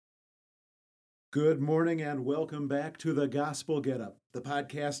Good morning and welcome back to the Gospel Get Up, the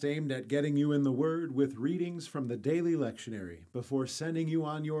podcast aimed at getting you in the Word with readings from the daily lectionary before sending you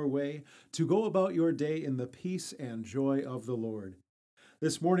on your way to go about your day in the peace and joy of the Lord.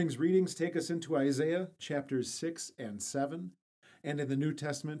 This morning's readings take us into Isaiah chapters 6 and 7, and in the New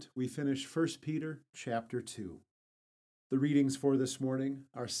Testament we finish 1 Peter chapter 2. The readings for this morning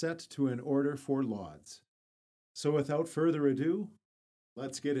are set to an order for Lauds. So without further ado,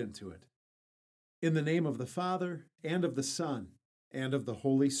 let's get into it. In the name of the Father, and of the Son, and of the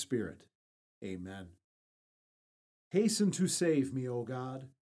Holy Spirit. Amen. Hasten to save me, O God.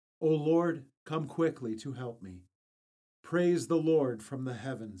 O Lord, come quickly to help me. Praise the Lord from the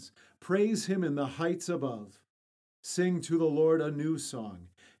heavens. Praise him in the heights above. Sing to the Lord a new song,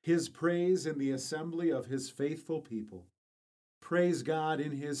 his praise in the assembly of his faithful people. Praise God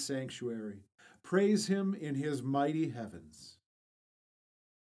in his sanctuary. Praise him in his mighty heavens.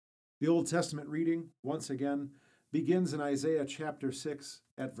 The Old Testament reading, once again, begins in Isaiah chapter 6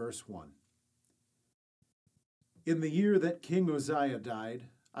 at verse 1. In the year that King Uzziah died,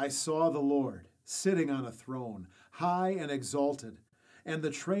 I saw the Lord sitting on a throne, high and exalted, and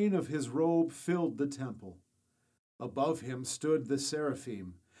the train of his robe filled the temple. Above him stood the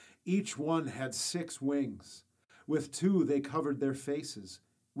seraphim. Each one had 6 wings. With 2 they covered their faces.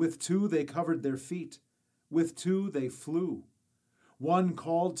 With 2 they covered their feet. With 2 they flew. One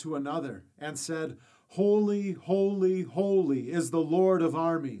called to another and said, Holy, holy, holy is the Lord of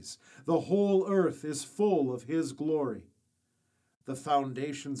armies. The whole earth is full of his glory. The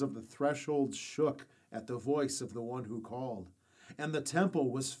foundations of the threshold shook at the voice of the one who called, and the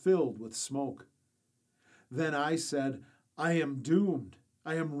temple was filled with smoke. Then I said, I am doomed,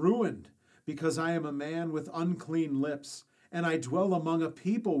 I am ruined, because I am a man with unclean lips, and I dwell among a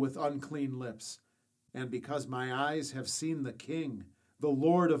people with unclean lips, and because my eyes have seen the King, the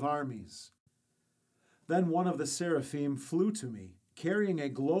Lord of armies. Then one of the seraphim flew to me, carrying a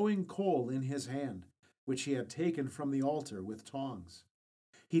glowing coal in his hand, which he had taken from the altar with tongs.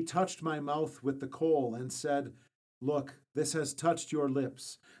 He touched my mouth with the coal and said, Look, this has touched your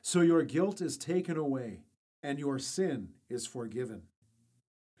lips, so your guilt is taken away, and your sin is forgiven.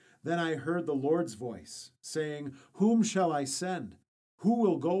 Then I heard the Lord's voice, saying, Whom shall I send? Who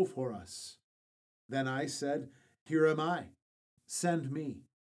will go for us? Then I said, Here am I. Send me.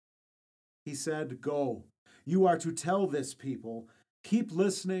 He said, Go. You are to tell this people, keep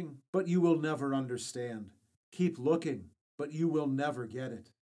listening, but you will never understand. Keep looking, but you will never get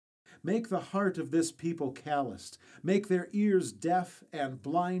it. Make the heart of this people calloused. Make their ears deaf and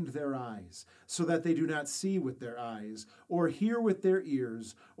blind their eyes, so that they do not see with their eyes, or hear with their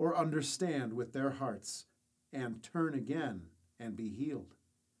ears, or understand with their hearts, and turn again and be healed.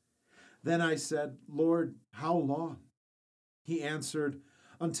 Then I said, Lord, how long? He answered,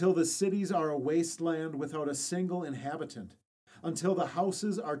 Until the cities are a wasteland without a single inhabitant, until the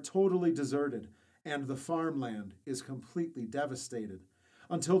houses are totally deserted, and the farmland is completely devastated,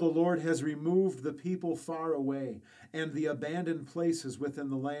 until the Lord has removed the people far away, and the abandoned places within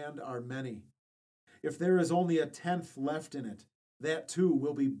the land are many. If there is only 1/10 left in it, that too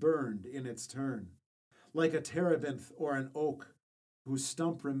will be burned in its turn, like a terebinth or an oak, whose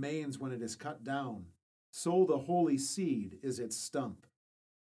stump remains when it is cut down. So the holy seed is its stump.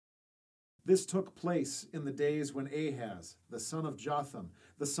 This took place in the days when Ahaz, the son of Jotham,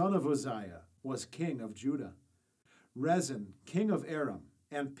 the son of Uzziah, was king of Judah. Rezin, king of Aram,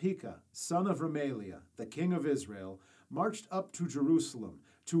 and Pekah, son of Remaliah, the king of Israel, marched up to Jerusalem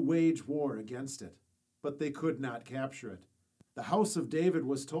to wage war against it, but they could not capture it. The house of David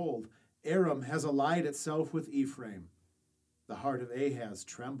was told, Aram has allied itself with Ephraim. The heart of Ahaz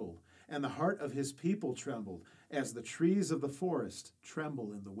trembled, and the heart of his people trembled, as the trees of the forest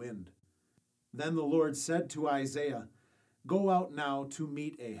tremble in the wind. Then the Lord said to Isaiah, Go out now to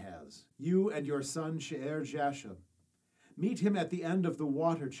meet Ahaz, you and your son Shear-Jashub. Meet him at the end of the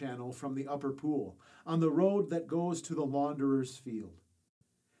water channel from the upper pool, on the road that goes to the launderer's field.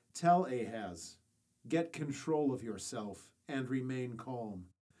 Tell Ahaz, get control of yourself and remain calm.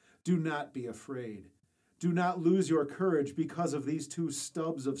 Do not be afraid. Do not lose your courage because of these 2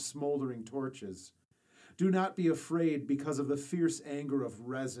 stubs of smoldering torches. Do not be afraid because of the fierce anger of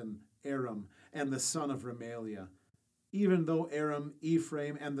Rezin, Aram, and the son of Remaliah. Even though Aram,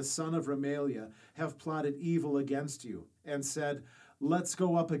 Ephraim, and the son of Remaliah have plotted evil against you, and said, Let's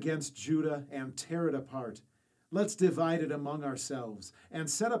go up against Judah and tear it apart. Let's divide it among ourselves, and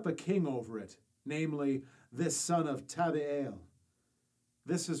set up a king over it, namely, this son of Tabeel.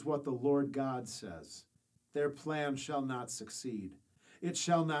 This is what the Lord God says. Their plan shall not succeed. It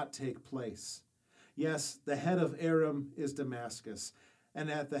shall not take place. Yes, the head of Aram is Damascus, and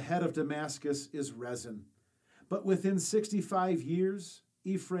at the head of Damascus is Rezin. But within 65 years,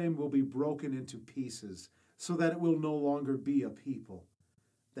 Ephraim will be broken into pieces, so that it will no longer be a people.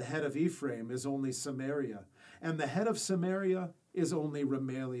 The head of Ephraim is only Samaria, and the head of Samaria is only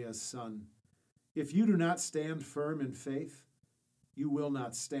Remaliah's son. If you do not stand firm in faith, you will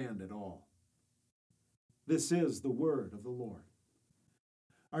not stand at all. This is the word of the Lord.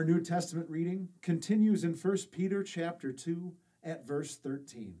 Our New Testament reading continues in 1 Peter chapter 2 at verse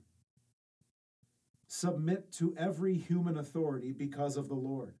 13. Submit to every human authority because of the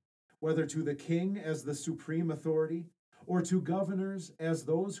Lord, whether to the king as the supreme authority, or to governors as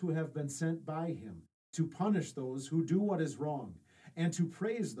those who have been sent by him to punish those who do what is wrong and to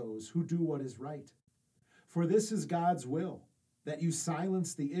praise those who do what is right. For this is God's will, that you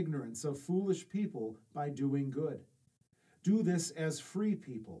silence the ignorance of foolish people by doing good. Do this as free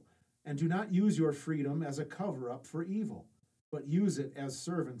people, and do not use your freedom as a cover-up for evil, but use it as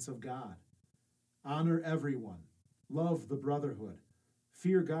servants of God. Honor everyone, love the brotherhood,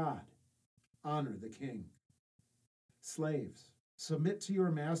 fear God, honor the king. Slaves, submit to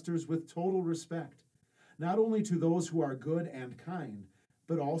your masters with total respect, not only to those who are good and kind,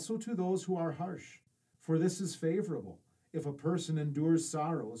 but also to those who are harsh. For this is favorable, if a person endures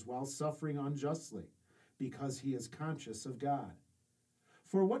sorrows while suffering unjustly, because he is conscious of God.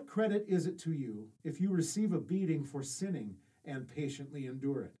 For what credit is it to you if you receive a beating for sinning and patiently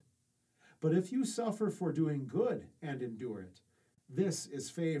endure it? But if you suffer for doing good and endure it, this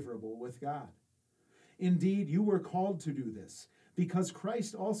is favorable with God. Indeed, you were called to do this, because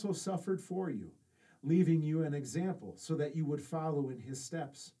Christ also suffered for you, leaving you an example so that you would follow in his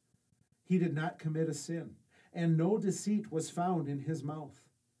steps. He did not commit a sin, and no deceit was found in his mouth.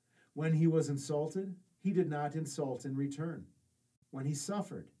 When he was insulted, he did not insult in return. When he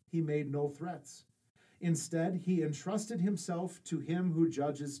suffered, he made no threats. Instead, he entrusted himself to him who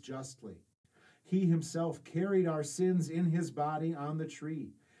judges justly. He himself carried our sins in his body on the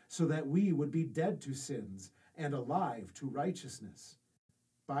tree, so that we would be dead to sins and alive to righteousness.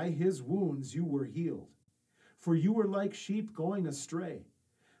 By his wounds you were healed. For you were like sheep going astray,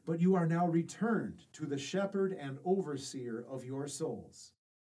 but you are now returned to the shepherd and overseer of your souls.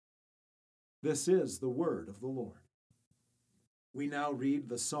 This is the word of the Lord. We now read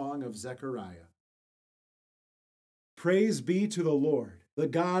the Song of Zechariah. Praise be to the Lord, the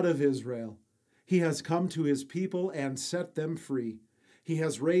God of Israel. He has come to his people and set them free. He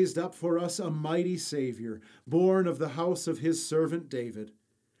has raised up for us a mighty Savior, born of the house of his servant David.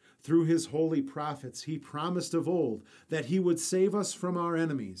 Through his holy prophets he promised of old that he would save us from our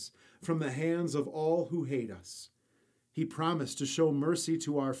enemies, from the hands of all who hate us. He promised to show mercy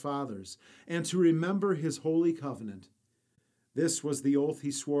to our fathers and to remember his holy covenant. This was the oath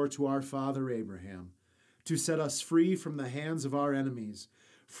he swore to our father Abraham, to set us free from the hands of our enemies,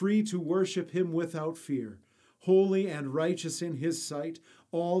 free to worship him without fear, holy and righteous in his sight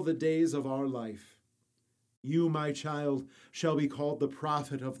all the days of our life. You, my child, shall be called the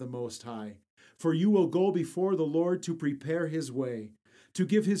prophet of the Most High, for you will go before the Lord to prepare his way, to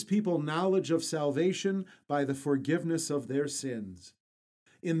give his people knowledge of salvation by the forgiveness of their sins.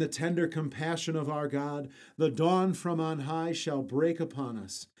 In the tender compassion of our God, the dawn from on high shall break upon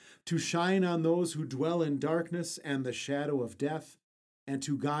us, to shine on those who dwell in darkness and the shadow of death, and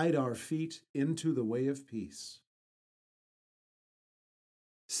to guide our feet into the way of peace.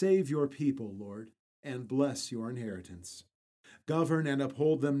 Save your people, Lord, and bless your inheritance. Govern and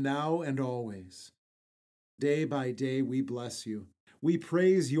uphold them now and always. Day by day we bless you. We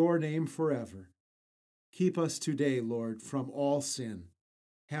praise your name forever. Keep us today, Lord, from all sin.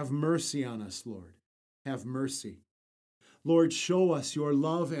 Have mercy on us, Lord. Have mercy. Lord, show us your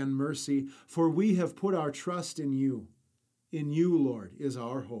love and mercy, for we have put our trust in you. In you, Lord, is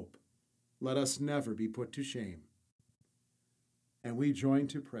our hope. Let us never be put to shame. And we join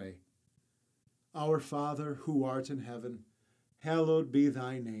to pray. Our Father, who art in heaven, hallowed be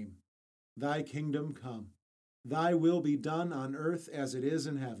thy name. Thy kingdom come. Thy will be done on earth as it is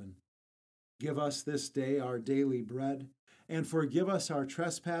in heaven. Give us this day our daily bread, and forgive us our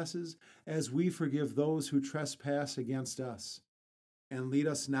trespasses as we forgive those who trespass against us. And lead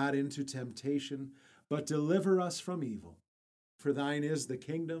us not into temptation, but deliver us from evil. For thine is the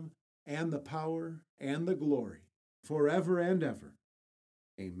kingdom, and the power, and the glory, forever and ever.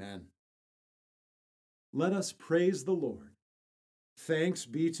 Amen. Let us praise the Lord. Thanks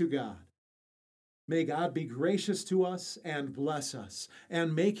be to God. May God be gracious to us and bless us,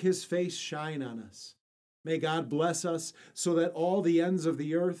 and make his face shine on us. May God bless us so that all the ends of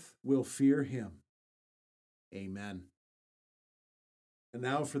the earth will fear him. Amen. And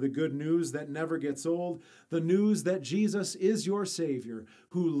now for the good news that never gets old, the news that Jesus is your Savior,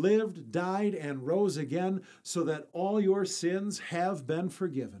 who lived, died, and rose again so that all your sins have been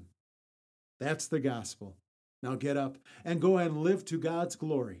forgiven. That's the gospel. Now get up and go and live to God's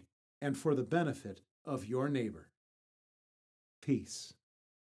glory and for the benefit of your neighbor. Peace.